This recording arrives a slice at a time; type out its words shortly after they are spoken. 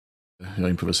Jag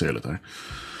improviserar lite här.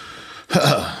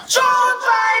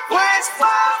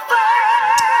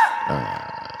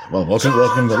 Well,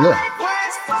 welcome to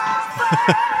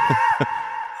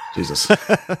Jesus.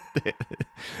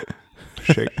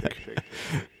 Shake.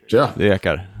 Ja. Det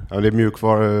ekar. Ja, det är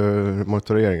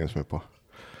mjukvarumonitoreringen som är på.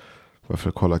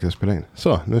 Varför kolla att jag spelar in?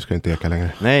 Så, nu ska det inte eka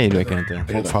längre. Nej, det ekar inte.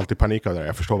 Folk får alltid panik av det där,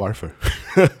 jag förstår varför.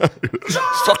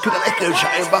 Stuck in an echo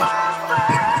chamber.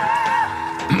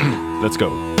 Let's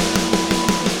go.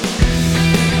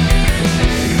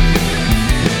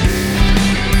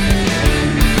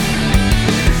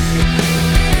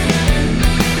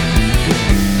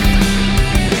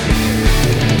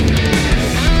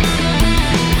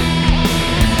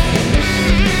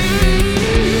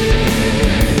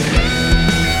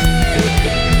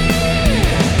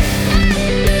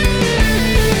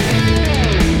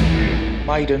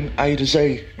 Maiden A to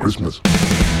Z. Christmas.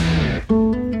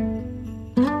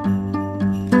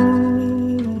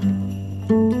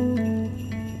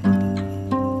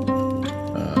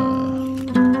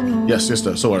 Yes,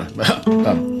 just so are.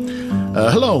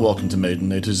 Hello and welcome to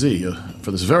Maiden A to Z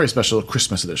for this very special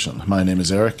Christmas edition. My name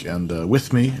is Eric, and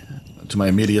with me, to my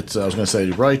immediate, I was going to say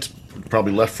right,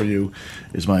 probably left for you,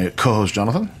 is my co-host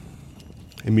Jonathan.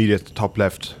 Immediate top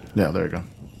left. Yeah, there you go.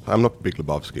 I'm not Big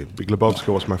Lebowski. Big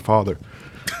Lebowski was my father.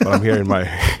 But I'm here in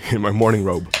my morning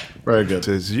robe. Very good.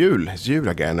 It's Yuel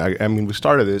again. I mean, we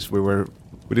started this. We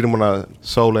didn't want to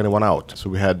soul anyone out, so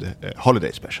we had a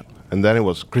holiday special, and then it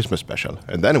was Christmas special,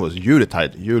 and then it was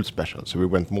Yule special. So we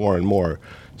went more and more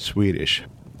Swedish.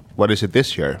 What is it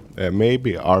this year?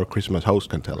 Maybe our Christmas host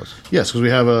can tell us. Yes, because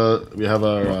we have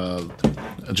a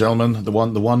gentleman, the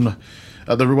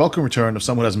welcome return of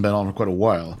someone who hasn't been on for quite a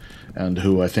while, and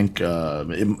who I think I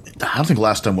don't think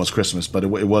last time was Christmas, but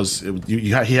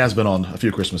he has been on a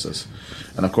few Christmases,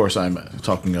 and of course I'm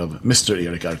talking of Mr.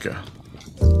 Erik Arke.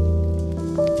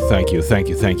 Thank you.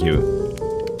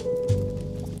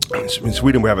 In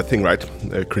Sweden we have a thing, right?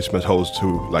 A Christmas host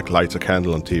who like lights a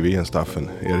candle on TV and stuff, and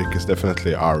Erik is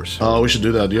definitely ours. Oh, we should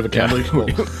do that. Do you have a candle?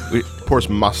 Yeah. We pours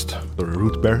must or a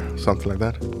root beer, something like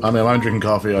that. I mean, I'm drinking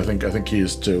coffee. I think he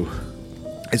is too.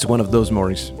 It's one of those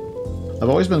mornings. I've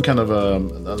always been kind of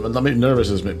nervous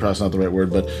is perhaps not the right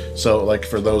word, but so like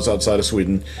for those outside of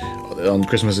Sweden, on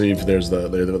Christmas Eve there's the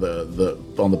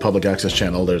on the public access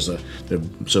channel there's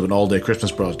sort of an all-day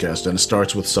Christmas broadcast, and it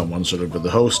starts with someone sort of with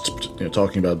the host,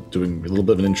 talking about doing a little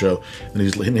bit of an intro, and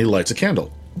he lights a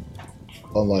candle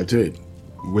on live TV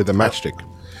with a matchstick.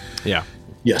 Yeah.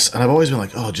 Yes, and I've always been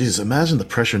like, oh Jesus, imagine the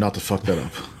pressure not to fuck that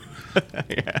up.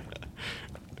 Yeah.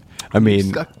 I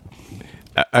mean,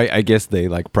 I guess they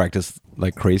like practice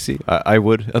like crazy. I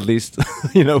would at least,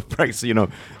 practice,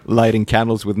 lighting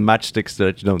candles with matchsticks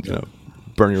that you don't,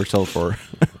 burn yourself or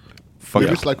fuck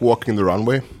up. It's like walking the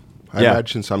runway. I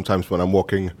imagine sometimes when I'm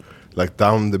walking like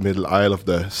down the middle aisle of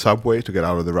the subway to get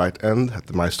out of the right end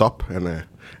at my stop, and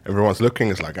everyone's looking,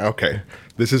 it's like, okay,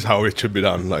 this is how it should be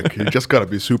done. Like, you just gotta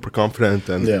be super confident,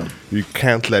 and you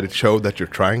can't let it show that you're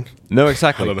trying. No,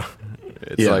 exactly. I don't know.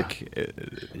 It's like...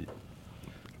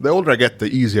 the older I get, the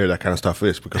easier that kind of stuff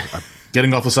is, because I'm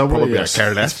getting off the subway. Probably I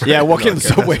care less. Yeah, walking the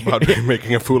subway. About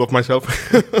making a fool of myself.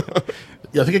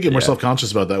 Yeah, I think I get more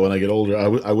self-conscious about that when I get older.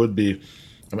 I would be.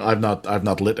 I mean, I've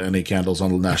not lit any candles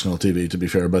on national TV, to be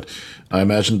fair, but I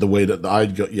imagine the way that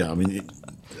I'd go. Yeah, I mean,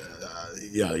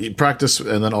 you practice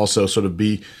and then also sort of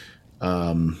be.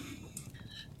 I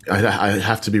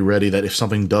have to be ready that if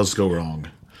something does go wrong,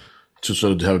 to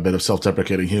sort of have a bit of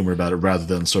self-deprecating humor about it rather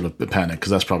than sort of panic, because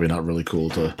that's probably not really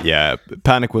cool to... Yeah,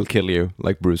 panic will kill you,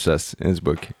 like Bruce says in his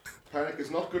book. Panic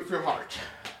is not good for your heart.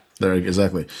 There,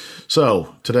 exactly.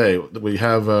 So, today we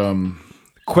have...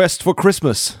 Quest for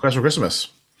Christmas. Quest for Christmas.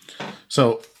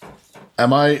 So,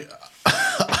 am I...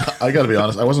 I gotta be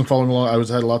honest, I wasn't following along. I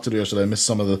had a lot to do yesterday. I missed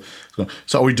some of the...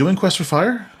 So, are we doing Quest for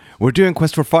Fire? We're doing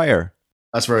Quest for Fire.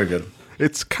 That's very good.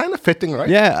 It's kind of fitting, right?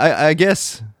 Yeah, I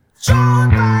guess...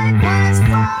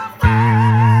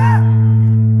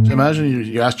 Imagine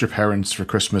you asked your parents for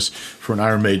Christmas for an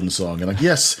Iron Maiden song, and like,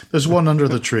 yes, there's one under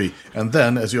the tree, and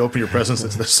then as you open your presents,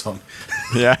 it's this song.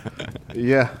 Yeah.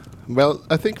 Yeah. Well,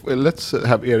 I think let's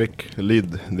have Eric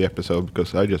lead the episode,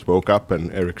 because I just woke up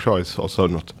and Eric Shaw is also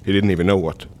not. He didn't even know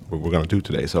what we were gonna do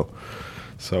today, so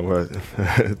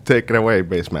take it away,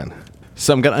 bassman.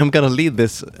 So I'm gonna lead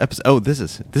this episode. Oh, this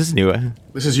is new.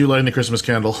 This is you lighting the Christmas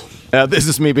candle. This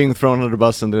is me being thrown under the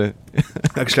bus and the.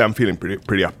 Actually, I'm feeling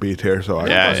pretty upbeat here, so I'll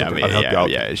help you out.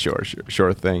 Yeah,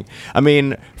 sure thing. I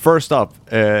mean, first up,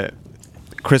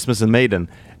 Christmas and Maiden.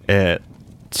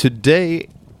 Today,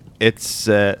 it's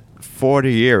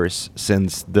 40 years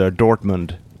since the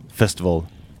Dortmund festival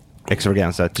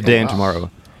extravaganza. Today and tomorrow.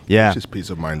 Yeah. Which is peace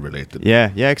of mind related.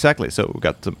 Yeah, exactly. So we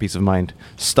got some peace of mind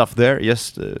stuff there.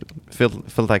 Just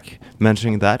felt like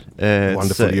mentioning that.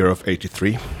 Wonderful year of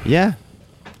 83. Yeah,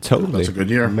 totally. That's a good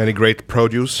year. Many great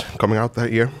produce coming out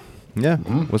that year. Yeah,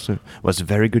 was a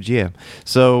very good year.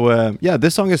 So yeah,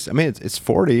 this song is. I mean, it's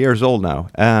 40 years old now,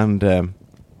 and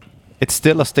it's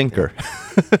still a stinker.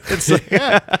 It's like,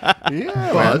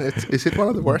 Yeah, man. Is it one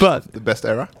of the worst? But- the best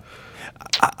era?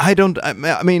 I don't.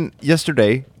 I mean,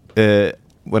 yesterday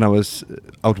when I was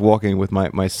out walking with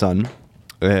my son,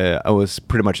 I was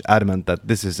pretty much adamant that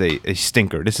this is a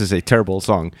stinker. This is a terrible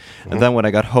song. And then when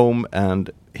I got home and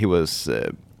he was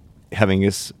having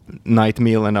his night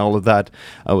meal and all of that,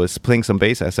 I was playing some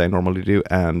bass as I normally do,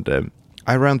 and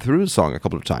I ran through the song a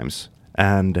couple of times,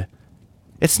 and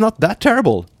it's not that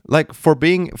terrible. Like for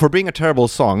being a terrible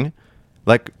song,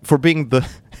 like for being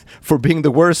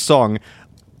the worst song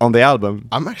on the album.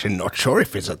 I'm actually not sure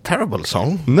if it's a terrible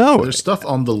song. No, There's stuff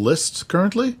on the list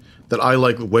currently that I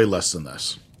like way less than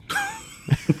this.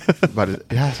 But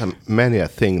it has many a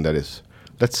thing that is,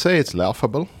 let's say it's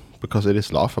laughable, because it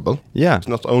is laughable. Yeah. It's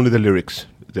not only the lyrics.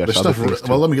 There's There's other stuff. things too.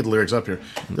 Well, let me get the lyrics up here.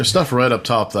 There's stuff right up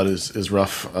top that is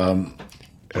rough.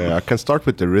 I can start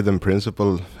with the rhythm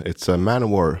principle. It's a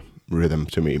Manowar rhythm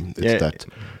to me. It's Yeah. that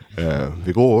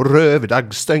vi går över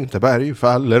dagstänkta berg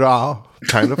faller av.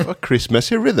 Kind of a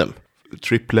Christmassy rhythm.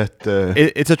 Triplet.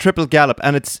 it's a triple gallop,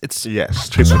 and it's Yes,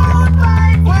 triplet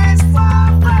gallop.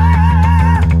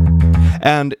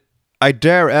 and I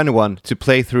dare anyone to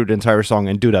play through the entire song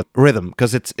and do that rhythm,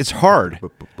 because it's hard.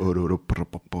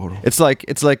 It's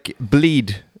like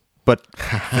Bleed, but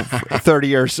 30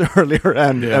 years earlier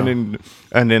and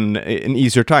in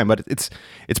easier time. But it's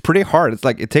pretty hard. It's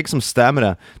like it takes some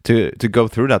stamina to go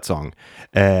through that song.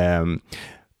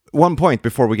 One point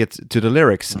before we get to the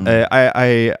lyrics,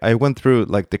 I went through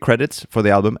like the credits for the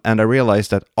album, and I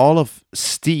realized that all of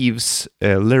Steve's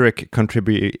lyric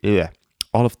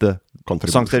all of the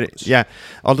songs that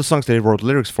all the songs that he wrote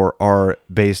lyrics for are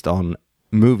based on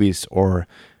movies or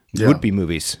would-be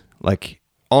movies, like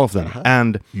all of them.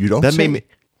 And You don't that say. made me,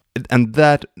 and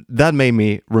that made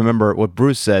me remember what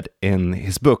Bruce said in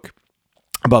his book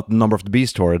about the Number of the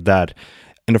Beast tour, that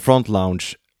in the front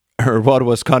lounge, Rod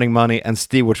was counting money and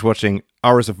Steve was watching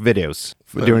hours of videos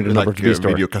during the Number of the Beast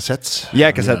tour. video cassettes.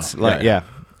 Yeah, cassettes.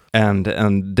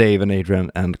 And Dave and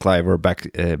Adrian and Clive were back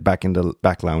in the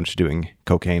back lounge doing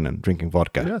cocaine and drinking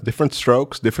vodka. Yeah, different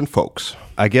strokes, different folks.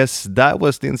 I guess that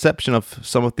was the inception of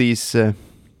some of these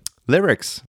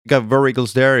lyrics. You got War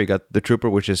Eagles there, you got The Trooper,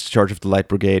 which is Charge of the Light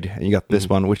Brigade, and you got this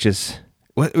one, which is...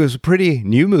 Well, it was a pretty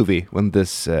new movie when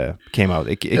this came out.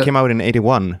 It came out in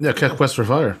 81. Yeah, Quest for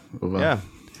Fire. Yeah.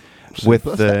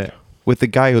 Simple as that. With the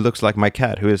guy who looks like my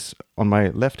cat, who is on my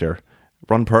left here,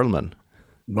 Ron Perlman.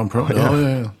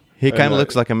 Yeah. He kind of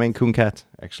looks like a Maine Coon cat,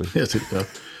 actually. Yes,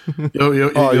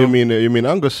 Oh, you mean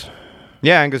Angus?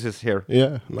 Yeah, Angus is here.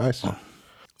 Yeah, nice.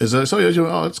 Is that so?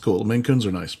 Oh, that's cool. Maine Coons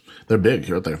are nice. They're big,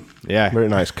 aren't they? Yeah. Very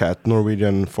nice cat,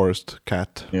 Norwegian forest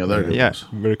cat. Yeah, they're good. Yeah. ones.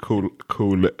 Very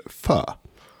cool fur.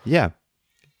 Yeah.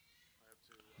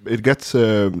 It gets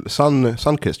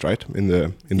sun-kissed, right? In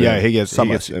the Yeah, he gets-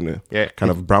 summer, yeah.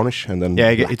 kind of brownish, and then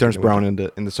Yeah, he black turns in the brown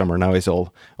winter. in the summer. Now he's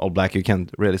all black. You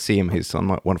can't really see him. He's on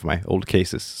one of my old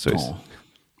cases. So he's, Oh.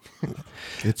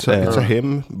 It's a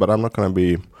him, but I'm not gonna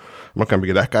be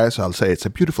that guy. So I'll say it's a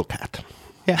beautiful cat.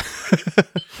 yeah.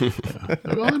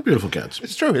 Well, they're beautiful cats.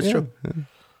 It's true. It's true.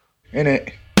 In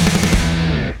it.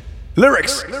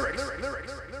 Lyrics.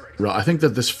 I think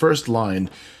that this first line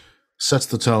sets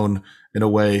the tone in a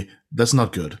way that's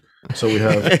not good. So we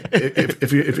have,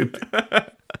 if you,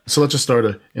 so let's just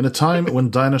start. In a time when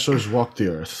dinosaurs walked the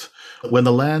earth, when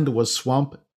the land was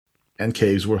swamp and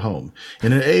caves were home,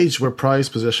 in an age where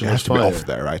prized possession It was has to be fire. off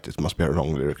there, right? It must be a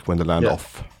wrong lyric. When the land Yeah.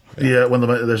 off. Yeah, when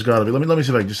there's got to be. Let me see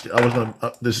if I can just. I was gonna.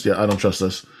 This. Yeah, I don't trust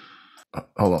this.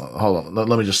 Hold on.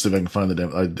 Let me just see if I can find the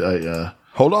damn.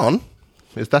 Hold on.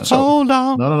 Is that so? Hold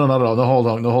on. No, not at all. No, hold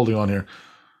on. No holding on here.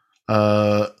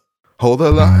 Hold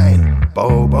the line.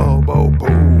 Bo, bo, bo, bo.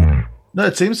 No,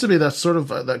 it seems to be that sort of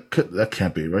that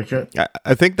can't be right.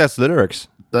 I think that's lyrics.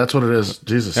 That's what it is.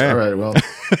 Jesus. Yeah. All right. Well.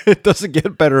 It doesn't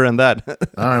get better than that.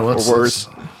 All right. Well, worse.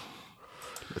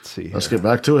 Let's see. Let's get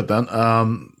back to it then.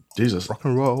 Jesus. Rock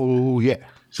and roll. Yeah.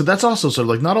 So that's also sort of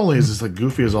like, not only is this like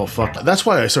goofy as all fuck, that's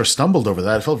why I sort of stumbled over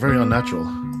that. It felt very unnatural.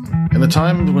 In the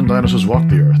time when dinosaurs walked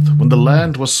the earth, when the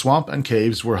land was swamp and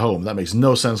caves were home. That makes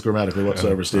no sense grammatically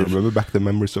whatsoever, Steve. Remember back the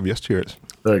memories of yesteryears.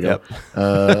 There you go.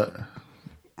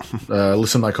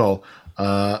 Listen, my call.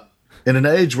 In an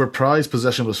age where prized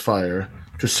possession was fire,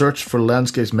 to search for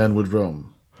landscapes men would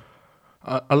roam.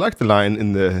 I like the line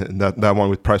in that one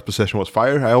with prized possession was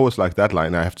fire. I always like that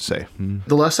line, I have to say.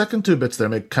 The last second 2 bits there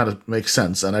make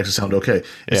sense and actually sound okay.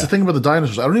 It's the thing about the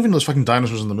dinosaurs. I don't even know there's fucking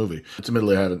dinosaurs in the movie.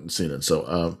 Admittedly, I haven't seen it,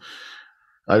 so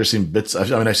I've just seen bits.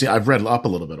 I've read up a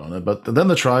little bit on it. But then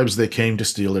the tribes, they came to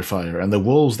steal their fire, and the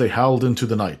wolves, they howled into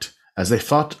the night as they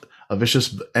fought a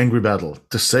vicious, angry battle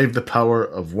to save the power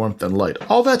of warmth and light.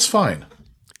 All that's fine.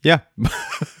 Yeah.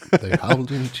 They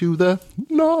howled into the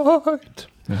night.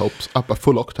 It helps up a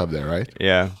full octave there, right?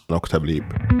 Yeah. An octave leap.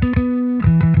 When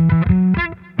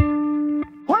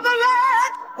the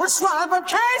land was swallowed of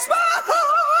case,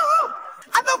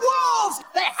 and the wolves,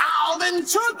 they howled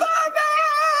into the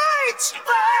night.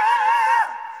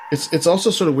 It's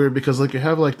also sort of weird because like you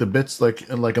have like the bits like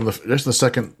in there's the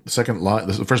second line,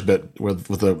 the first bit with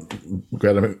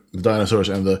the dinosaurs,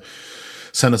 and the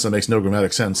sentence that makes no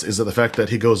grammatic sense is that the fact that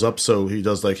he goes up, so he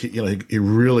does like he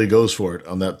really goes for it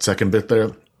on that second bit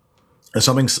there. And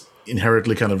something's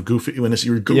inherently kind of goofy when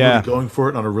you're really going for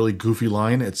it on a really goofy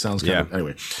line. It sounds kind of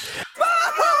anyway.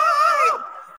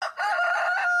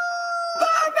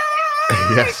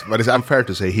 Yes, but it's unfair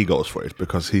to say he goes for it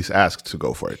because he's asked to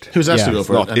go for it. He was asked to go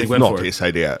for it, and he went for it. It's not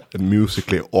his idea,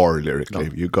 musically or lyrically.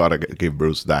 No. You gotta give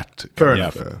Bruce that fair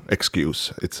enough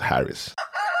excuse. It's Harris.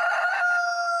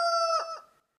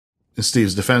 In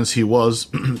Steve's defense, he was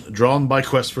drawn by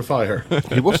quest for fire.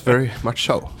 He was very much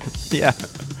so. Yeah.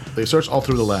 They searched all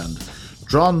through the land,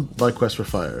 drawn by quest for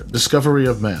fire, discovery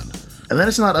of man. And then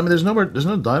it's not. I mean, there's no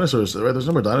dinosaurs. Right? There's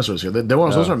no more dinosaurs here.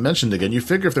 Those aren't mentioned again. You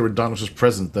figure if there were dinosaurs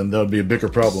present, then that would be a bigger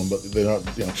problem. But they're not.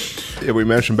 Yeah, we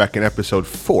mentioned back in episode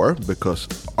 4 because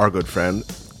our good friend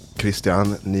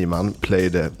Christian Niemann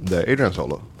played the Adrian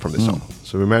solo from this song.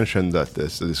 So we mentioned that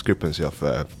there's a discrepancy of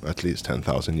at least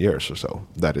 10,000 years or so.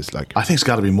 That is like I think it's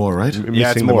got to be more, right?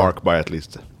 Missing the mark by at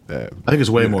least. I think it's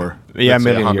way more. Yeah,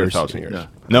 million 100,000 years. Yeah.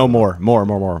 No, more.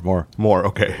 More.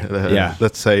 Okay. Yeah.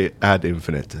 Let's say ad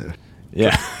infinite.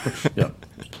 Yeah. Yeah.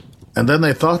 And then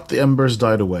they thought the embers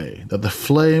died away, that the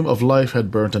flame of life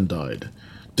had burnt and died.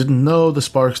 Didn't know the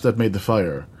sparks that made the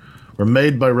fire were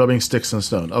made by rubbing sticks and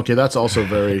stone. Okay, that's also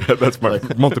very... That's my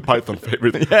Monty Python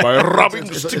favorite. By rubbing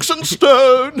sticks and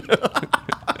stone!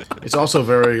 It's also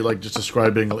very, like, just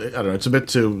describing... I don't know, it's a bit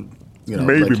too...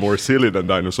 Maybe more silly than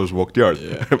dinosaurs walked the earth.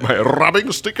 Yeah. By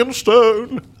rubbing stick and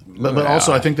stone! But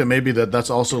also, I think that maybe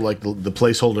that's also, like, the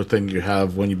placeholder thing you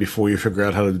have before you figure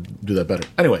out how to do that better.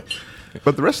 Anyway.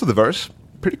 But the rest of the verse,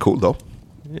 pretty cool, though.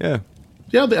 Yeah.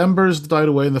 Yeah, the embers died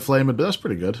away in the flame, but that's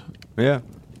pretty good. Yeah.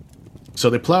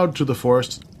 So they plowed through the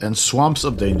forest and swamps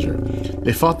of danger.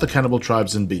 They fought the cannibal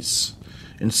tribes and beasts,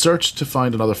 in search to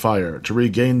find another fire, to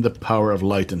regain the power of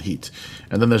light and heat.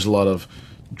 And then there's a lot of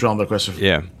drama question.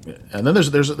 Yeah. And then there's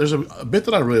a bit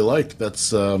that I really like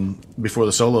that's before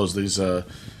the solos, these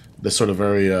this sort of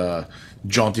very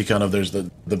jaunty kind of, there's the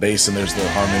bass and there's the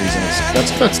harmonies, and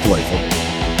that's delightful.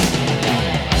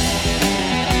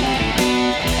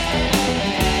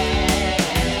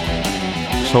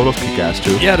 Solos kick ass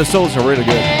too. Yeah, the solos are really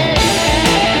good.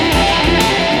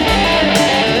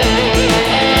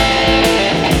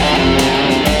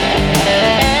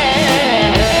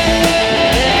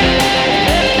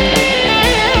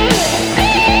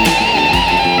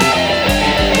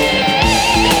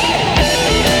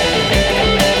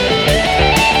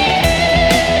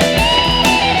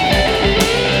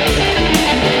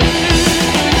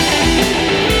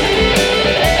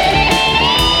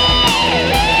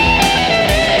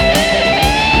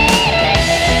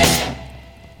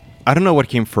 I don't know what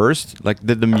came first. Like,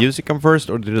 did the music come first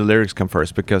or did the lyrics come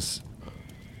first? Because,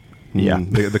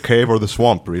 the cave or the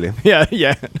swamp, really.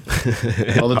 yeah.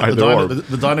 Well,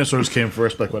 the dinosaurs came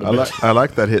first by quite a bit. I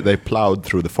like that they plowed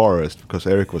through the forest because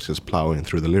Eric was just plowing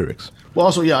through the lyrics. Well,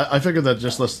 also, yeah, I figured that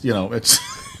it's...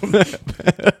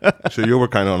 So you were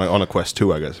kind of on a quest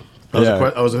too, I guess.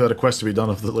 I was at a quest to be done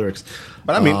of the lyrics.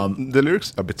 But I mean, the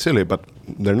lyrics are a bit silly, but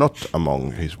they're not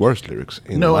among his worst lyrics,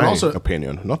 in my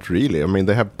opinion. Not really. I mean,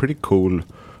 they have pretty cool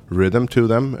rhythm to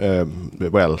them.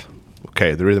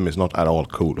 The rhythm is not at all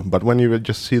cool, but when you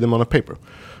just see them on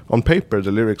on paper,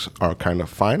 the lyrics are kind of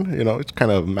fine. It's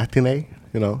kind of matinee.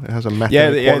 It has a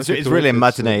matinee. Yeah, it's really a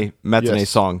matinee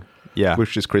song. Yeah,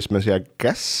 which is Christmas, I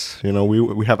guess.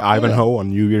 We have Ivanhoe on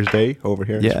New Year's Day over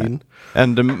here in Sweden.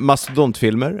 And the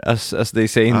mastodontfilmer, as they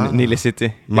say in Nile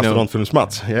City. Mastodontfilms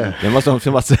Mats, yeah.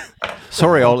 Mastodontfilm Mats.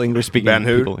 Sorry, all English-speaking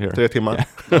people here. 3 timmar.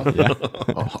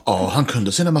 Han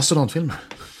kunde sina mastodontfilmer.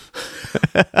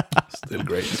 Still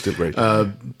great.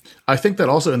 I think that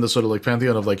also in the sort of like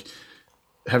pantheon of like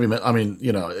heavy metal, I mean,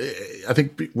 I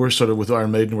think we're sort of with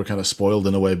Iron Maiden, we're kind of spoiled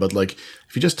in a way, but like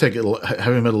if you just take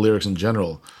heavy metal lyrics in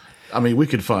general, I mean, we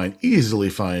could easily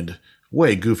find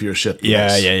way goofier shit. Than Yeah,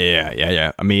 this.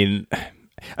 yeah. I mean,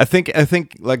 I think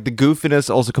like the goofiness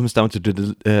also comes down to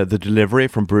the delivery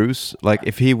from Bruce. Like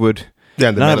if he would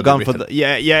Yeah, the not have melody gone for rhythm.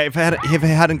 if he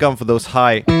hadn't gone for those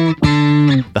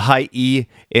the high E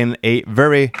in a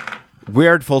very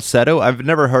weird falsetto. I've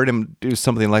never heard him do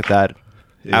something like that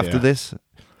after Yeah. this.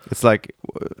 It's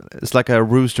like a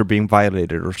rooster being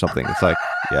violated or something. It's like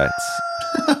it's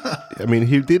I mean,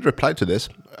 he did reply to this.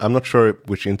 I'm not sure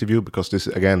which interview, because this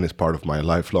again is part of my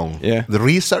lifelong the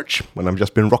research when I've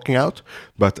just been rocking out.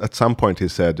 But at some point he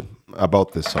said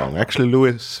about this song, actually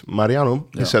Luis Mariano,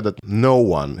 he said that no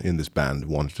one in this band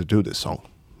wanted to do this song.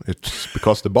 It's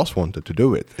because the boss wanted to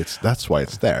do it. That's why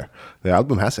it's there. The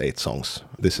album has 8 songs,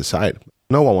 this aside.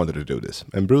 No one wanted to do this.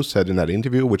 And Bruce said in that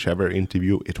interview, whichever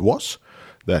interview it was,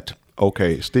 that,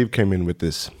 okay, Steve came in with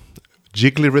this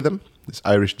jiggly rhythm, this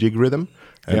Irish jig rhythm,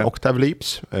 and octave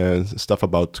leaps, and stuff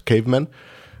about cavemen.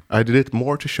 I did it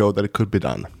more to show that it could be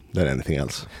done than anything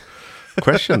else.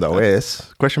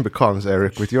 Question becomes,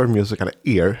 Eric, with your musical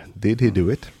ear, did he do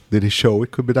it? Did he show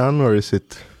it could be done, or is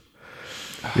it,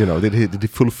 did he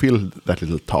fulfill that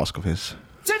little task of his?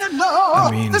 Didn't know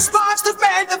the sparks that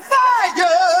made the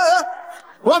fire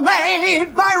were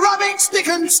made by rubbing stick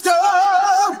and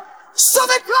stone. So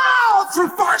they plow through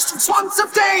forests and swamps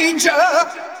of danger.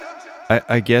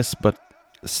 I guess, but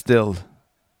still.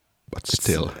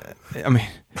 I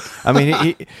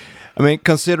mean,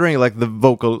 considering like the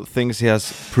vocal things he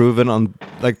has proven on,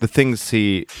 like the things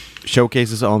he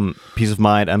showcases on Peace of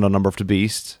Mind and on Number of the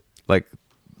Beast, like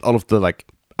all of the like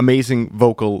amazing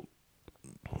vocal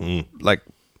like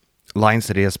lines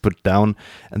that he has put down,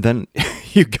 and then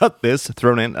you got this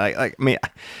thrown in. I mean,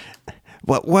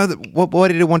 what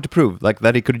did he want to prove? Like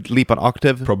that he could leap an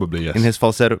octave? Probably, yes. In his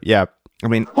falsetto, yeah. I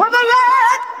mean, When the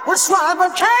lad was swam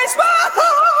of casement.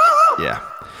 yeah.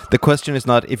 The question is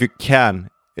not if you can;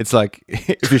 it's like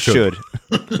if you should.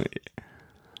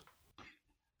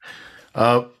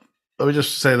 Let me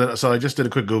just say that. So I just did a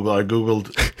quick Google. I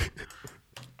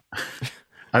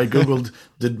googled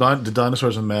did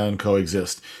dinosaurs and man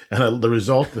coexist, and the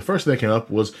result, the first thing that came up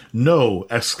was no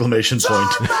exclamation point.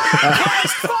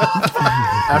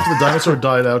 After the dinosaur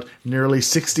died out, nearly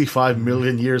 65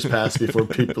 million years passed before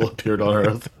people appeared on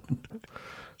Earth.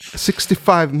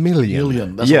 65 million.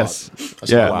 Million. That's Yes. a lot.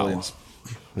 That's Yeah. a lot of Wow. millions.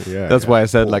 Yeah, That's why I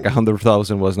said like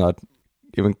 100,000 was not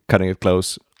even cutting it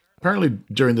close. Apparently,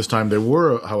 during this time, there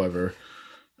were, however,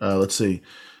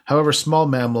 small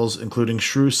mammals, including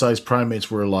shrew-sized primates,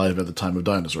 were alive at the time of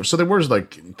dinosaurs. So there was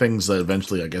like things that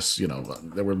eventually, I guess,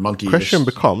 there were monkeys. Question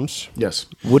becomes, Yes.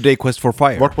 Would they quest for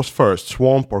fire? what was first,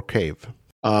 swamp or cave?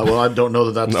 Well, I don't know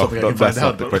that that's something I can that's find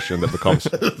not out. the but question that becomes.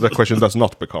 The question does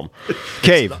not become.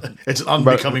 Cave. It's an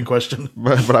unbecoming question.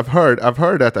 But I've heard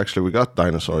that actually we got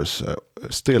dinosaurs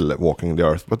still walking the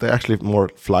earth, but they're actually more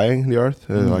flying the earth.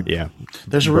 Like Yeah.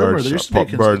 There's a rumor. birds, There used to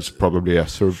be birds probably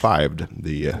have survived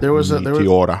the There was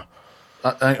meteora.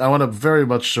 I want to very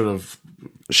much sort of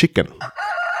Chicken,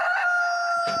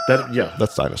 that. Yeah,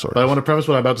 that's dinosaur. But I want to preface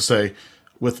what I'm about to say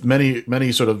with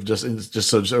many sort of just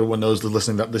so everyone knows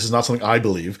listening that this is not something I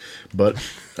believe, but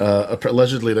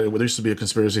allegedly there used to be a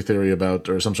conspiracy theory about,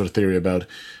 or some sort of theory about,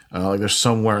 like there's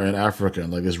somewhere in Africa,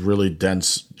 like this really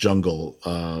dense jungle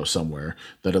somewhere,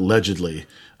 that allegedly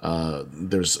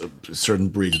there's certain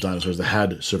breeds of dinosaurs that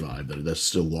had survived that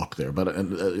still walk there. But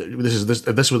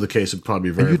if this were the case, it'd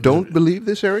probably be very. You don't believe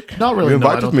this, Eric? Not really, You no, I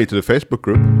invited don't. me to the Facebook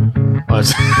group.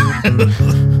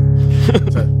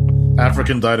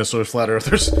 African dinosaurs, flat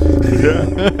earthers.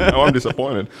 Oh, I'm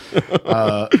disappointed.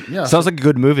 Yeah. Sounds like a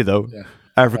good movie though.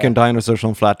 African dinosaurs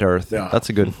on flat Earth. Yeah. That's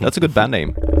a good band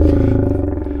name.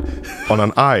 On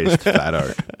an iced flat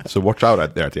earth. So watch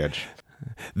out there at the edge.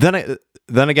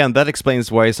 Then again, that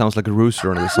explains why it sounds like a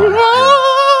rooster in the song.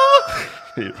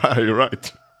 You're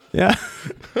right. Yeah.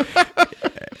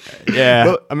 Yeah.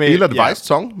 Well, I mean, ill-advised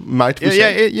song, might we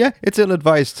say? yeah. It's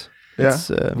ill-advised. Yeah, It's,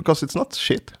 because it's not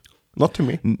shit. Not to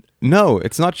me. no,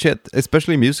 it's not shit,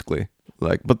 especially musically.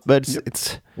 Like, but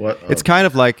it's What? it's kind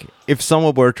of like if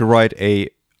someone were to write a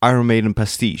Iron Maiden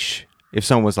pastiche. If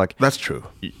someone was like, That's true.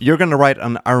 "You're gonna write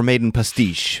an Iron Maiden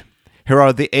pastiche. Here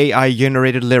are the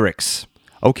AI-generated lyrics."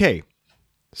 Okay,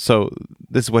 so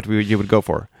this is what you would go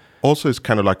for. Also, it's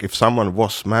kind of like if someone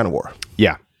was Manowar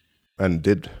Yeah, and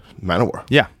did Manowar.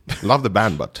 yeah. Love the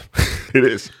band, but it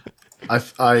is.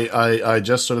 I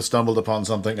just sort of stumbled upon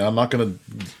something, and I'm not going to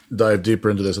dive deeper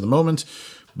into this at the moment,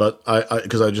 but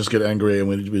because I just get angry, and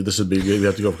we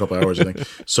have to go for a couple hours, I think.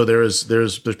 So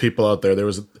there's people out there. There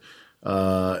was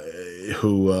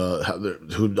who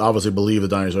obviously believe the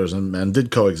dinosaurs and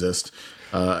did coexist,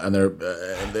 And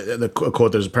the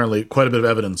quote, there's apparently quite a bit of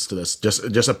evidence to this.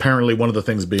 Just apparently one of the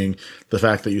things being the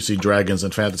fact that you see dragons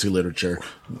in fantasy literature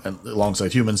and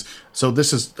alongside humans. So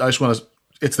this is, I just want to,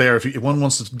 it's there. If one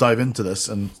wants to dive into this,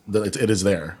 and it is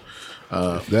there.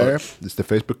 It's the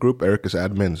Facebook group. Eric is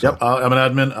admin. So. Yep, I'm an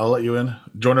admin. I'll let you in.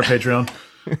 Join our Patreon.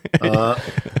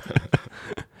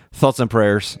 Thoughts and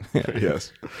prayers.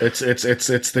 Yes, it's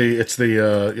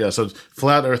the So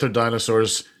flat earther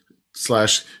dinosaurs /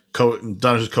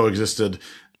 dinosaurs coexisted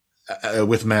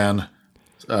with man.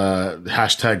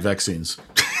 Hashtag vaccines.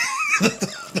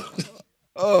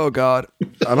 Oh God!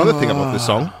 Another thing about this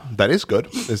song that is good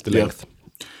is the length.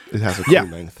 It has a cool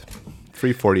length.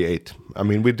 3:48. I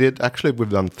mean, we've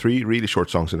done 3 really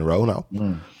short songs in a row now.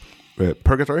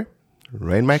 Purgatory,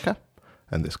 Rainmaker,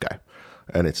 and this guy.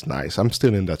 And it's nice. I'm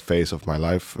still in that phase of my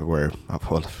life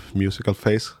musical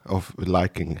phase of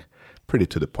liking pretty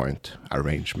to the point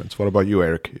arrangements. What about you,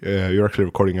 Eric? You're actually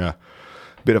recording a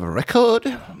bit of a record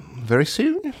very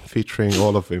soon, featuring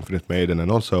all of Infinite Maiden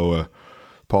and also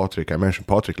Patrick. I mentioned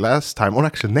Patrick last time, or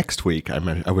actually next week. I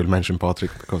will mention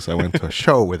Patrick because I went to a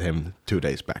show with him 2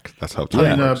 days back. That's how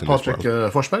time works in this Patrick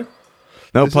world. Forsberg?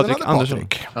 No, There's Patrick another Anderson.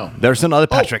 Patrick. Oh. There's another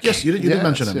Patrick. Yes, you did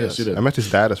mention him. Yes, you did. I met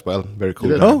his dad as well. Very cool.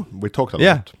 You did? guy. Oh. We talked a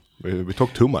lot. We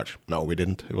talked too much. No, we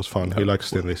didn't. It was fun. He likes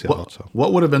Thin Lizzy a lot. So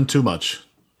What would have been too much?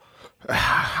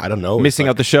 I don't know. Missing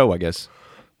out the show, I guess.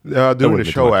 During the wouldn't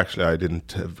be show, too actually, I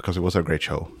didn't because it was a great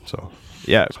show. So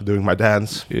Yeah. doing my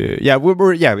dance.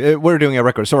 We're doing a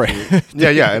record. Sorry.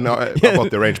 And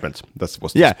about the arrangements. That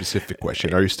was the specific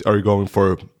question. Are you going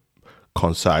for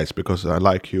concise? Because I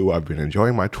like you. I've been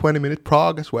enjoying my 20-minute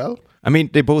prog as well. I mean,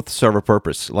 they both serve a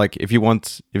purpose. Like, if you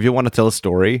want to tell a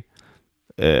story,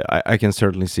 I can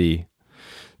certainly see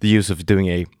the use of doing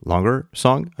a longer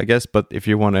song, I guess. But if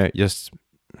you want to just,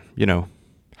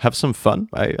 have some fun,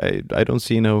 I don't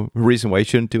see no reason why you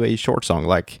shouldn't do a short song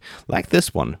like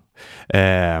this one.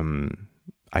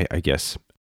 I guess.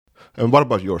 And what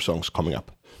about your songs coming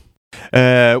up?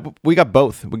 We got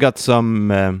both. We got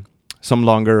some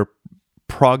longer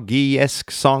proggy-esque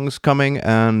songs coming,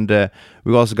 and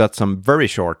we also got some very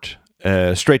short,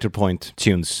 straight to the point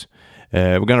tunes.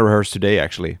 We're gonna rehearse today,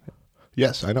 actually.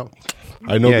 Yes, I know.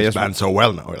 I know this band so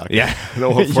well now. I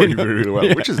know how far you really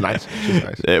well, which is nice.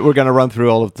 We're gonna run through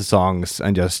all of the songs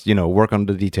and just work on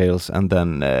the details, and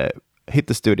then hit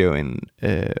the studio in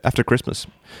after Christmas.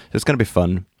 It's gonna be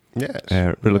fun. Yes,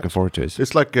 really looking forward to it.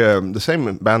 It's like the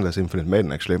same band as Infinite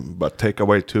Maiden, actually, but take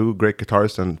away 2 great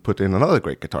guitarists and put in another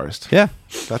great guitarist. Yeah,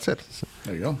 that's it.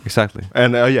 There you go. Exactly.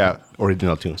 And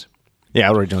original tunes.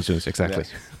 Yeah, original tunes. Exactly.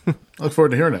 Yes. I look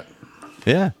forward to hearing it.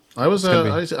 Yeah, I was.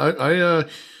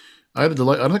 I had a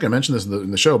delight. I don't think I mentioned this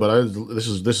in the show, but this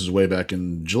is way back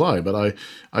in July. But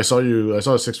I saw you. I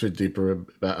saw 6 Feet Deeper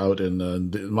out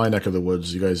in my neck of the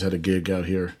woods. You guys had a gig out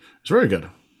here. It's very good.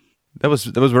 That was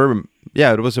very.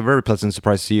 Yeah, it was a very pleasant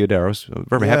surprise to see you there. I was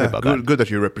very happy about that. Good that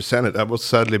you represented. I was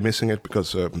sadly missing it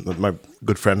because my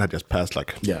good friend had just passed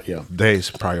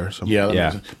days prior. So.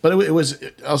 Yeah. But it was.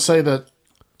 I'll say that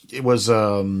it was.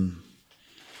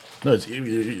 No,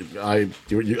 I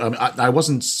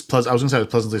wasn't. I was going to say I was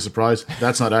pleasantly surprised.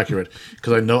 That's not accurate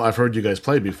because I've heard you guys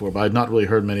play before, but I'd not really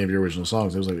heard many of your original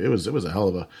songs. It was a hell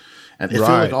of a, and it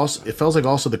felt like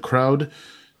also the crowd.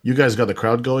 You guys got the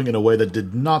crowd going in a way that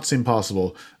did not seem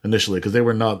possible initially because they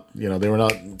were not.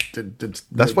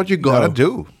 That's what you gotta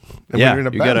do. And when you're in a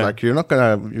band, you're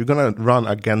gonna run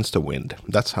against the wind.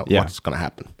 That's what's gonna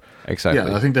happen. Exactly.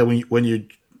 Yeah, I think that when you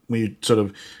sort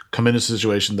of come into a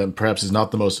situation that perhaps is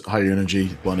not the most high energy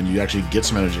one, and you actually get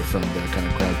some energy from that kind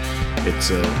of crowd,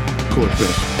 it's a cool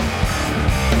experience.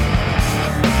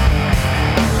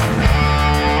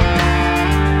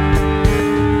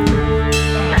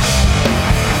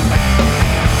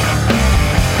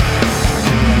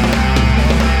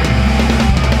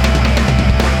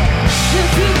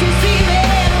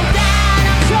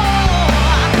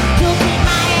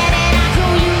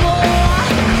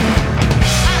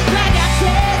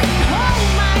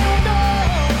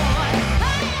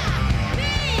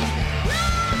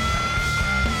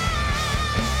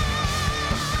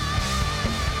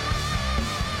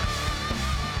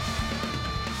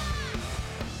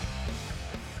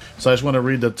 So I just want to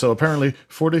read that. So apparently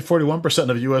 41%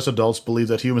 of U.S. adults believe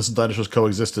that humans and dinosaurs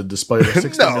coexisted despite a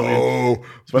 60 million...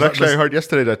 But actually I heard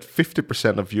yesterday that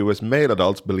 50% of U.S. male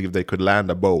adults believe they could land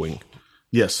a Boeing.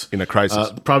 Yes. In a crisis.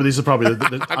 These are probably...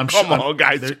 Come on,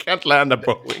 guys. You can't land a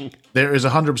Boeing. There is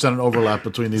 100% an overlap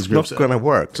between these groups. It's not going to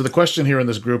work. So the question here in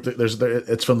this group,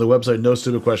 it's from the website No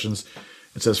Stupid Questions.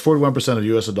 It says 41% of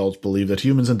U.S. adults believe that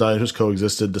humans and dinosaurs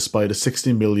coexisted despite a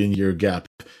 60 million year gap.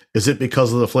 Is it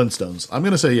because of the Flintstones? I'm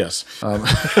going to say yes.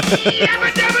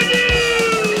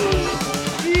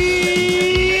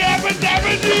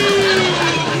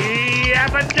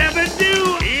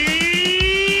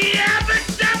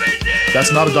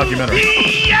 That's not a documentary.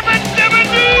 Yabba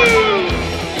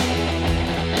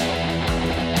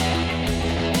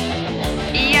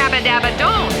dabba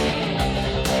don't.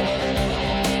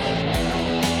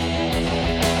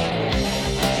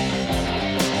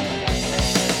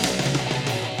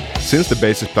 Since the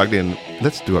bass is plugged in,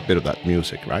 let's do a bit of that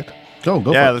music, right? Go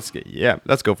for it.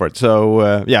 Let's go for it. So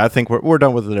I think we're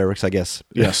done with the lyrics, I guess.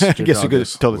 Yes, I guess you could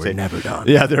totally say never done.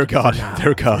 Yeah, they're gone.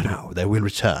 They're gone. No, they will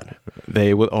return.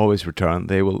 They will always return.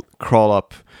 They will crawl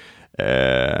up.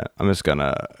 I'm just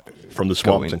gonna From the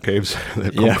swamps and caves.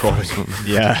 They come crawling.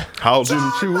 Yeah. Out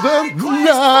into the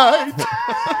night.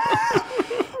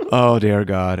 Oh dear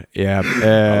God. Yeah.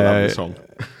 I love the song.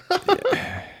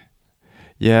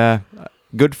 Yeah.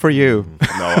 Good for you.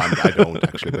 No, I don't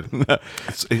actually. But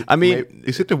I mean,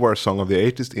 is it the worst song of the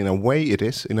 80s? In a way, it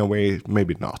is. In a way,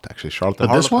 maybe not. Actually, Charlotte the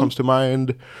this Harlot one? comes to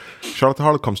mind. Charlotte the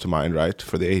Harlot comes to mind, right?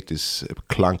 For the 80s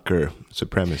clunker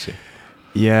supremacy.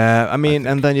 yeah. I mean,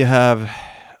 and then you have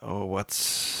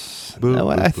what's yeah.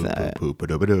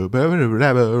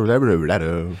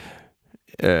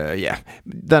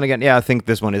 Then again, yeah. I think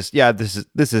this one is. Yeah.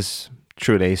 This is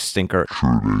truly a stinker.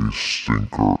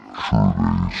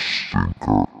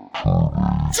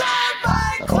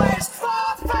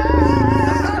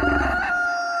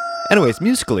 Anyways,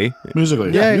 musically,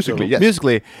 Musically.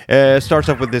 musically, starts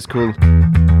off with this cool.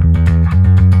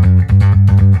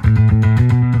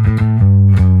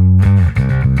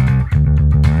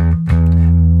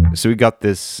 So we got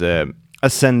this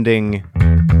ascending.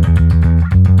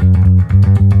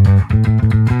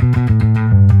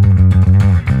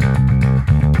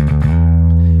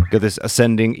 Got this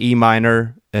ascending E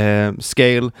minor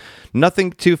scale.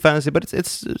 Nothing too fancy, but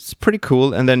it's pretty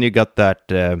cool. And then you got that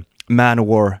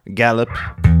Man-O-War gallop.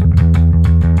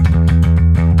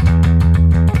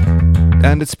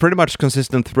 And it's pretty much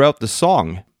consistent throughout the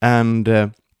song.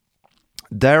 And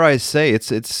dare I say,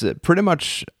 it's pretty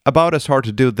much about as hard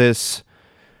to do this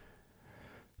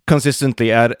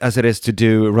consistently as it is to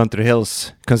do Run to the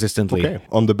Hills consistently. Okay,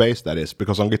 on the bass that is,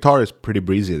 because on guitar it's pretty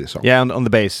breezy, this song. Yeah, on the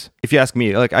bass. If you ask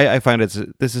me, like I find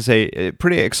this is a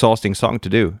pretty exhausting song to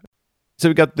do. So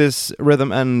we got this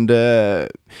rhythm, and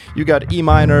you got E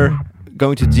minor,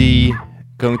 going to D,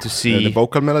 going to C. The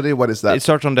vocal melody, what is that? It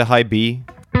starts on the high B.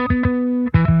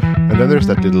 And then there's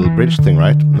that little bridge thing,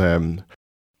 right?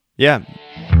 Yeah.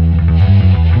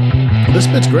 This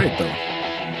bit's great, though.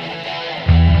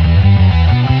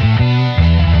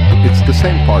 It's the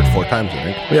same part 4 times, I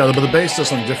think. Yeah, but the bass does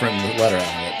something different in the latter half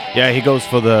of it. Yeah, he goes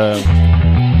for the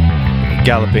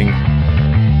galloping.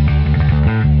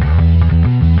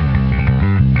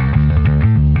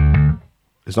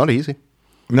 It's not easy.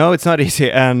 No, it's not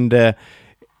easy, and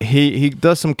he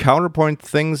does some counterpoint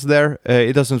things there.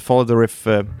 He doesn't follow the riff.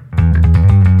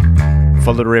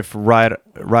 Follow the riff right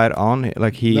on.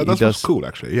 Like he does. Cool,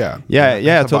 actually. Yeah.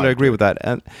 Yeah. I totally agree with that.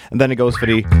 And then he goes for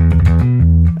the.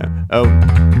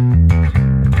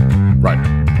 Right.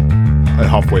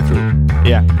 Halfway through.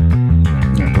 Yeah.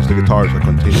 Because the guitars are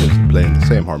continuously playing the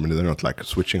same harmony. They're not like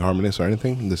switching harmonies or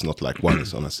anything. There's not like one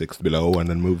is on a sixth below and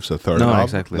then moves a third No, up,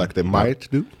 exactly. like they might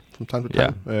do from time to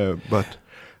time. But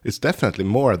it's definitely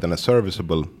more than a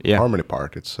serviceable harmony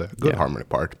part. It's a good harmony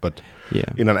part, but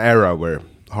in an era where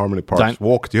harmony parts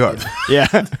walked the earth. Yeah.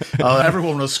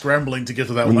 Everyone was scrambling to get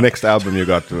to that one. Next album you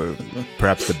got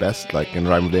perhaps the best, like in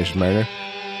Rhyme of the Ancient Mariner.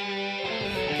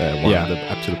 One of the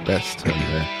absolute best. And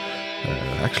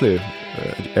actually,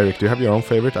 Eric, do you have your own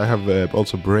favorite? I have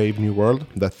also Brave New World.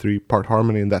 That 3-part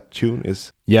harmony in that tune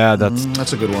is... Yeah,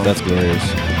 that's a good one. That's glorious.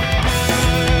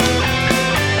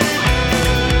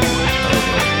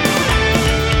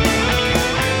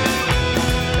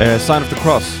 Sign of the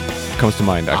Cross comes to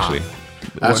mind, actually.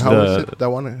 How is it? That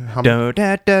one?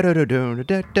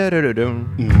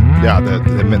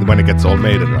 When it gets all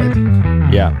Maiden, right?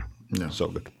 Yeah. So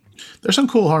good. There's some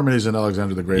cool harmonies in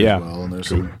Alexander the Great as well, and there's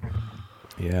some.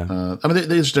 Yeah. I mean,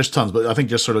 there's tons, but I think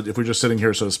just sort of if we're just sitting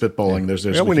here sort of spitballing, there's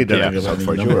we need that episode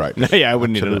for you, right? Yeah, I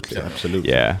would need it. Absolutely.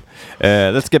 Yeah.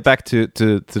 Let's get back to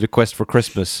the Quest for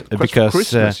Christmas because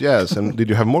Christmas, yes. And did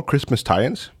you have more Christmas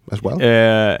tie-ins as well?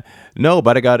 No,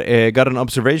 but I got an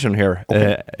observation here.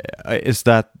 Okay. Is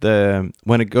that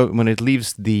when it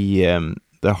leaves the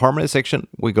harmony section,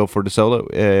 we go for the solo.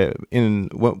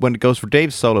 When it goes for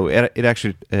Dave's solo, it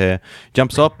actually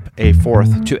jumps up a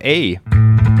fourth to A.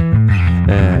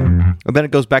 And then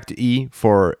it goes back to E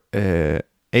for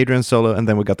Adrian's solo, and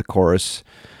then we got the chorus.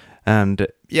 And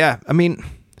I mean,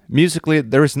 musically,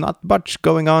 there is not much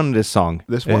going on in this song.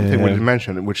 There's one thing we didn't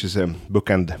mention, which is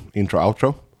bookend intro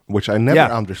outro, which I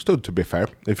never understood, to be fair.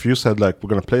 If you said, like, we're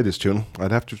going to play this tune,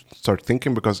 I'd have to start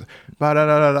thinking, because... Where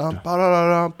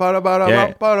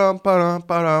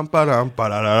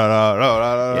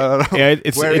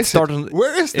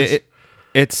is this?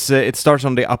 It starts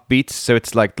on the upbeat, so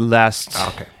it's like the last...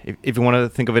 okay. If you want to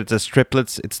think of it as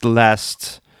triplets, it's the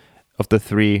last of the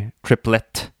 3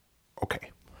 triplet.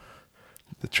 Okay.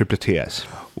 The triplet TS.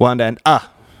 One and Right.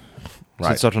 So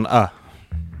it starts on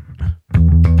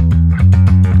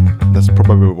That's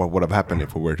probably what would have happened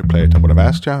if we were to play it. I would have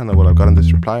asked you, and I would have gotten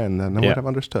this reply, and then I would have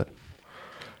understood.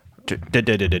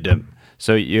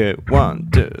 So you 1,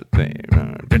 2, 3.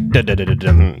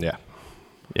 Yeah.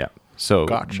 Yeah. So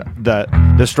Gotcha.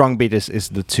 The strong beat is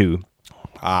the 2.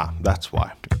 That's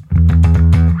why.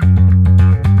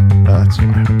 That's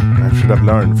why. I should have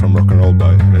learned from Rock and Roll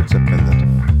by Led Zeppelin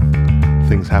that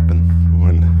things happen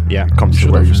when it comes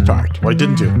to where you start. Why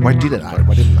didn't you? Why didn't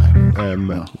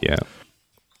I? Yeah.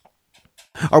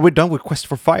 Are we done with Quest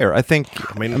for Fire? I mean,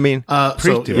 pretty much.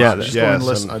 Just go on the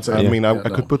list, I'd say. I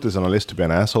could put this on a list to be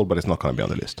an asshole, but it's not going to be on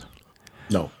the list.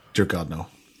 No, dear God, no.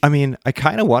 I mean, I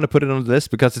kind of want to put it on the list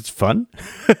because it's fun.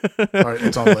 All right,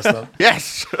 it's on the list then.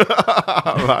 Yes!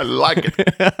 I like it.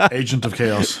 Agent of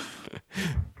Chaos.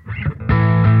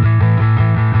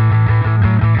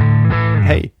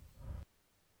 Hey.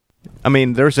 I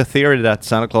mean, there's a theory that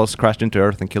Santa Claus crashed into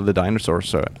Earth and killed the dinosaurs,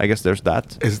 so I guess there's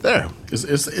that. Is there? Is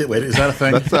that a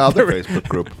thing? That's the other Facebook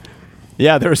group.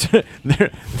 Yeah,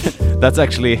 that's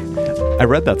actually... I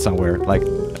read that somewhere, like...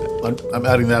 I'm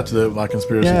adding that to my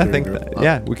conspiracy theory. Yeah, I think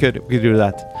we could do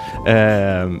that.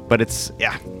 But it's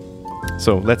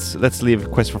So let's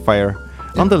leave Quest for Fire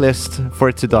on the list for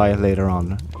it to die later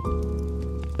on.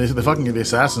 The fucking the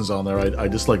assassins on there. I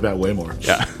dislike that way more.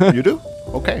 Yeah, you do?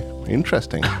 Okay,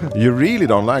 interesting. You really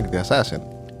don't like the assassin?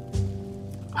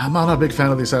 I'm not a big fan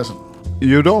of the assassin.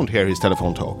 You don't hear his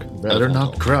telephone talk. Better telephone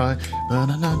not talk. cry.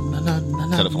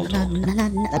 Telephone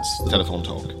talk. That's telephone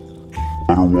talk.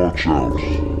 Better watch out.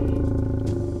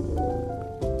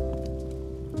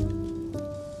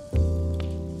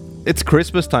 it's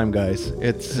Christmas time, guys.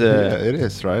 It's it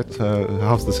is, right?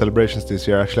 How's the celebrations this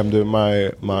year? Actually, I'm doing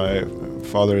my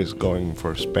father is going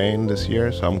for Spain this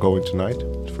year, so I'm going tonight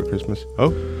for Christmas.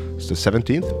 Oh, it's the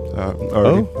 17th.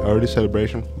 Early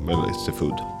celebration. Well, it's the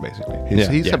food basically.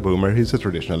 He's a boomer. He's a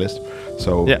traditionalist,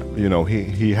 so you know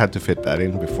he had to fit that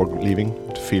in before leaving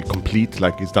to feel complete,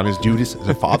 like he's done his duties as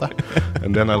a father.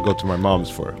 And then I'll go to my mom's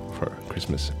for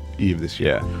Christmas Eve this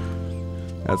year. yeah.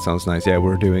 That sounds nice. Yeah,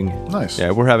 we're doing Nice.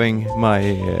 Yeah, we're having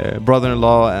my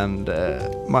brother-in-law and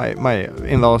my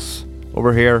in-laws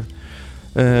over here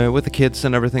with the kids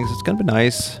and everything. So it's gonna be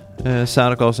nice.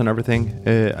 Santa Claus and everything.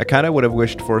 I kind of would have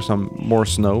wished for some more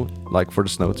snow, like for the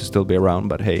snow to still be around,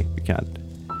 but hey, we can't.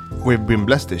 We've been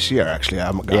blessed this year, actually.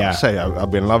 I gotta say,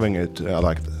 I've been loving it. I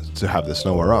like to have the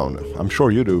snow around. I'm sure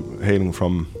you do, hailing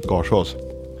from Garsås.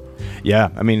 Yeah,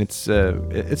 I mean it's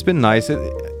been nice.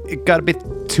 It got a bit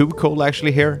too cold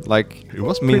actually here. Like It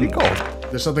was pretty cold.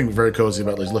 There's something very cozy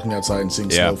about like looking outside and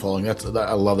seeing snow falling. I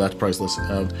love that. Priceless.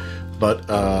 But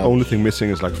Only thing missing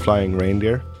is like flying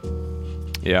reindeer.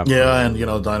 Yeah. yeah,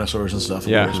 and dinosaurs and stuff. Of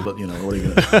Yeah. course, but what are you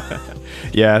gonna?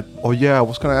 Yeah. Oh yeah, I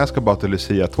was gonna ask about the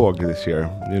Lucia Tåg this year.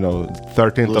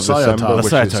 13th of Lucia December, Tåg. which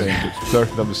Lucia is Tåg.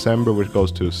 13th of December, which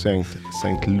goes to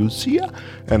Saint Lucia,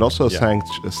 and also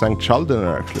Saint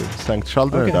Chaldener. Actually, Saint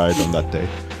Chaldener died on that day.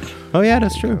 Oh yeah,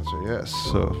 that's true. So yes,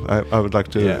 so I would like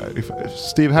to if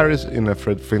Steve Harris in a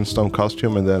Fred Flintstone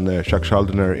costume, and then Chuck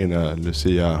Chaldener in a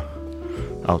Lucia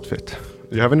outfit.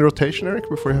 Do you have any rotation, Eric,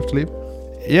 before you have to leave?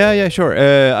 Yeah, sure.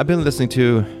 I've been listening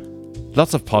to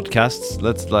lots of podcasts.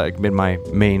 That's like been my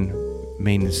main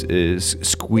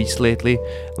squeeze lately.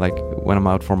 Like when I'm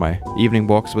out for my evening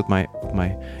walks with my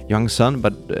young son.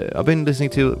 But I've been listening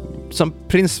to some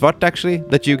Prince Svart actually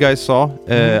that you guys saw.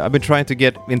 I've been trying to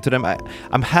get into them.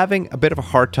 I'm having a bit of a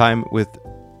hard time with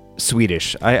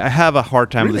Swedish. I have a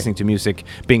hard time listening to music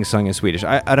being sung in Swedish.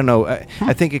 I don't know.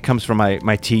 I think it comes from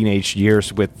my teenage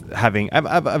years with having.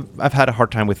 I've had a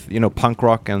hard time with punk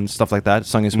rock and stuff like that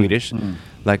sung in Swedish.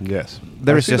 Like yes,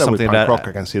 there I is see just that with something punk that rock.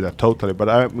 I can see that totally, but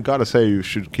I gotta say you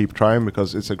should keep trying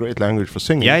because it's a great language for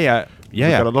singing. Yeah. We've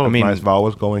got a lot of nice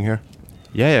vowels going here.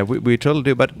 Yeah, we totally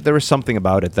do. But there is something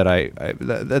about it that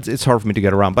it's hard for me to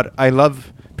get around. But I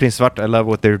love Prince Svart. I love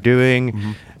what they're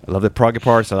doing. I love the proggy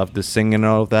parts. I love the singing and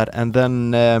all of that. And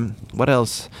then what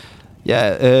else?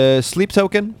 Yeah, Sleep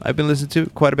Token. I've been listening to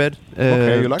quite a bit.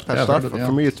 Okay, you like that stuff? heard it, yeah.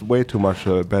 For me, it's way too much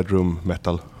bedroom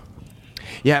metal.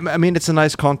 I mean, it's a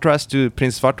nice contrast to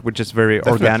Prince Svart, which is very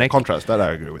Definitely organic. contrast that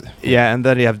I agree with. Yeah, and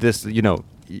then you have this,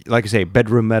 like you say,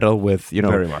 bedroom metal with,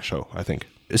 Very much so, I think.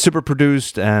 super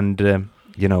produced and,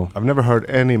 I've never heard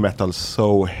any metal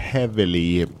so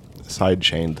heavily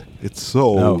sidechained. It's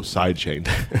so sidechained.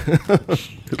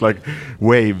 It's like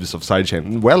waves of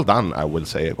sidechain. Well done, I will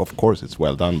say. Of course, it's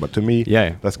well done, but to me,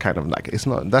 that's kind of like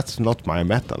that's not my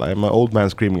metal. I'm an old man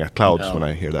screaming at clouds when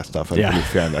I hear that stuff and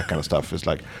and that kind of stuff. It's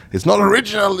like it's not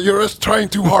original. You're just trying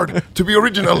too hard to be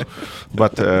original.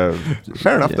 But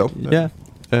fair enough, though. Yeah.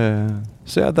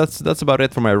 So that's about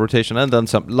it for my rotation, and then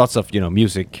lots of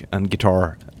music and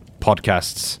guitar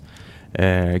podcasts.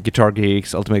 Guitar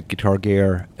Geeks, Ultimate Guitar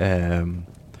Gear.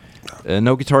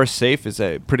 No Guitar is Safe is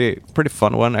a pretty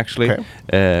fun one actually.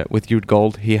 Okay. With Jude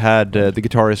Gold, he had the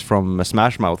guitarist from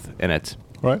Smash Mouth in it.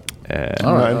 Right.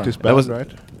 That was right.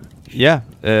 Yeah.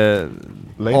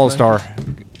 Late All Star.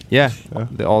 90s? Yeah,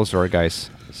 the All Star guys.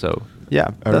 So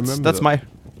yeah, that's my.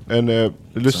 And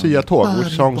Lucia Tåg,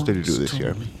 which songs did you do this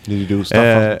year? Did you do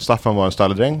Staffan var en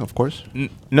stalledräng, of course?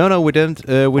 No, we didn't.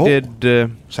 We did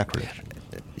Sacrilege.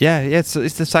 Yeah, it's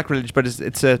a sacrilege, but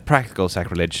it's a practical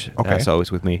sacrilege, Okay. as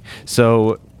always with me.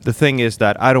 So the thing is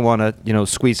that I don't want to,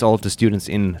 squeeze all of the students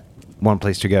in one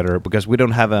place together because we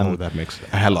don't have that makes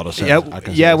a hell lot of sense. We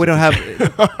don't have.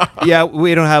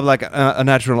 We don't have like a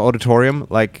natural auditorium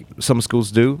like some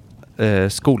schools do.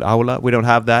 Skolaula, we don't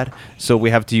have that, so we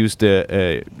have to use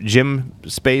the gym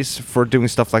space for doing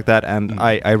stuff like that. And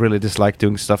I really dislike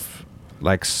doing stuff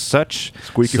like such.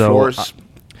 Squeaky floors.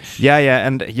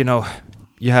 And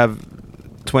you have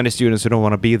 20 students who don't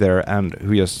want to be there and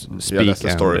who just speak. Yeah, that's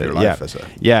the story of your life as a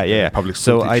public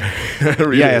school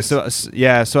teacher.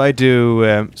 So I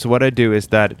do. So what I do is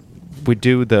that we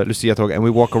do the Lucia Tåg and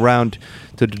we walk around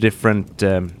to the different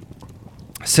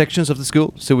sections of the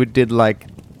school. So we did like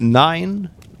 9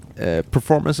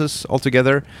 performances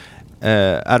altogether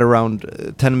at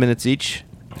around 10 minutes each.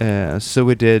 So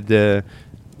we did.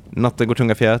 Natten går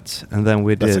tunga fjät, and then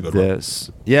we did and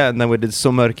then we did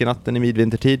Så mörk i natten i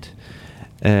midvintertid.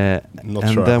 Not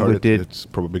and sure then I heard we did. It's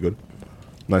probably good.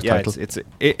 Nice title.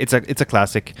 It's a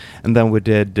classic. And then we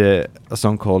did a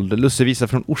song called Lussevisa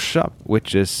från Orsa,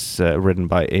 which is written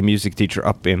by a music teacher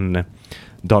up in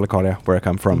Dalekarlia, where I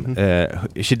come from.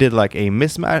 She did like a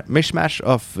mishmash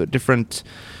of different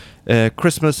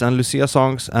Christmas and Lucia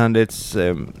songs, and it's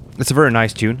a very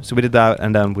nice tune. So we did that,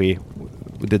 and then we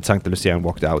did Sancta Lucia and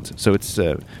walked out. So it's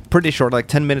pretty short, like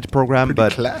 10-minute program, pretty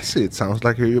but classy. It sounds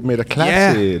like you made a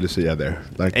classy Lucia there.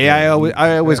 Like I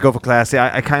always go for classy.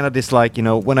 I kind of dislike,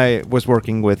 when I was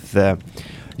working with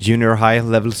junior high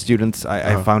level students,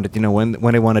 I found it, when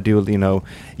they want to do, I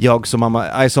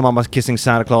saw Mama kissing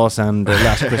Santa Claus and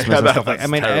Last Christmas and stuff like. I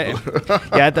mean,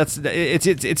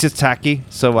 it's just tacky.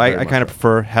 So I kind of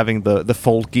prefer having the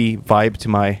folky vibe to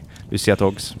my Lucia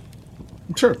Tågs.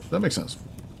 Sure, that makes sense.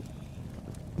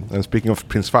 And speaking of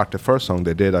Prince Svart, the first song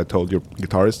they did, I told your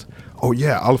guitarist, oh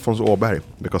yeah, Alphonse Åberg,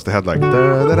 because they had like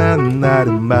but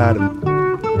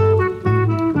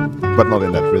not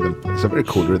in that rhythm. It's a very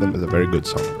cool rhythm. It's a very good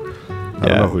song. I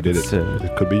don't know who did it.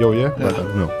 It could be Joje, but I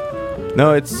don't know.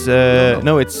 No, it's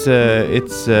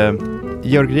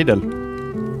Jörg Riedel,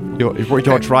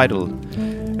 George Riedel,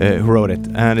 who wrote it,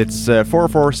 and it's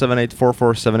 4478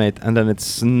 4478, and then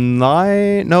it's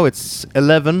 9. No, it's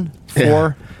 11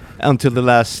 4 until the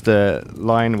last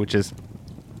line, which is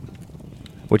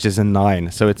a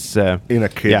 9. So it's in a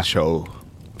kid show,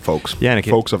 folks. Yeah, in a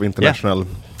kid. Folks of international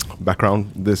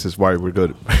background. This is why we're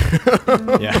good.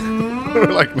 Yeah,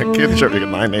 like in a kid show, you get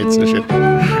 9/8 and shit.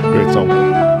 Great song.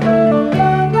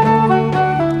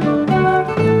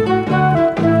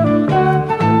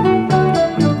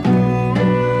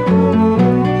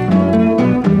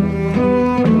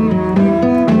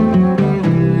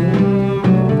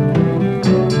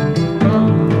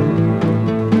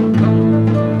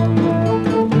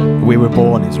 we were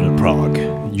born in little Prague.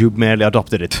 You merely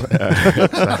adopted it.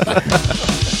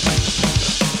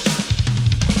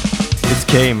 It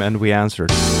came and we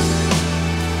answered.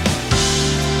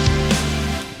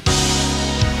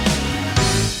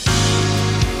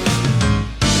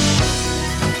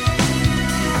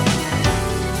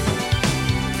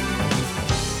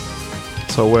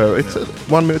 So it's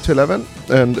 1 minute to 11,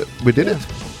 and we did it.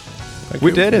 Thank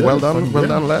We you. did it. Well done,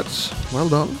 lads. Well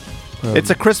done.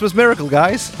 It's a Christmas miracle,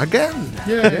 guys. Again.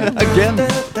 Yeah. Again.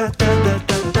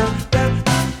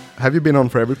 Have you been on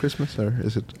for every Christmas, or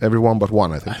is it every one but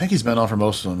one? I I think. think he's been on for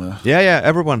most of them. Yeah,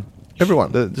 everyone.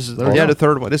 Everyone. This is the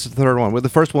third one. Well, the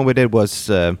first one we did was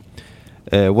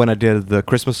when I did the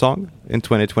Christmas song in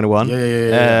 2021.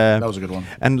 Yeah. That was a good one.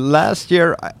 And last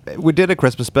year we did a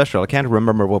Christmas special. I can't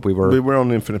remember what we were. We were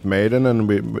on Infinite Maiden and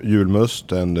Yuel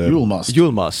Must and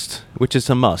Yuel Must, which is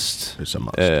a must. It's a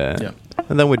must. Yeah.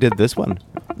 And then we did this one.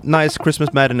 Nice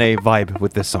Christmas matinee vibe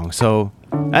with this song. So,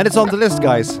 and it's on the list,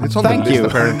 guys. It's on Thank the list, you.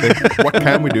 apparently. What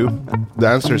can we do? The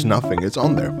answer is nothing. It's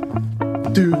on there.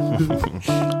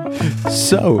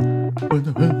 So,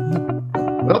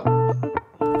 well,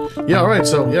 yeah, all right.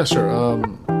 So, yeah, sure.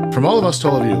 From all of us to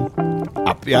all of you,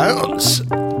 Up Jans.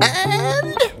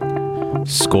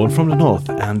 skål from the north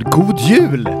and god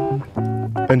jul!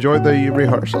 Enjoy the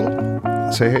rehearsal.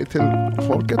 Say hej till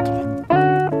folket.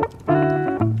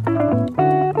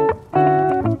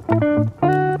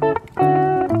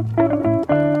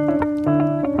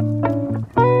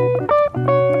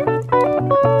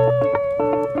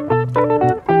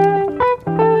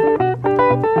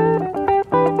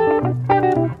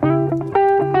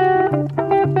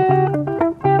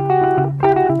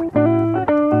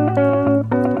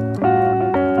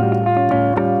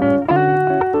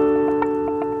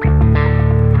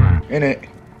 In it.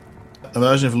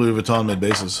 imagine if Louis Vuitton made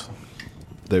bases.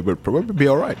 They would probably be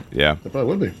all right. Yeah. They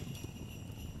probably would be.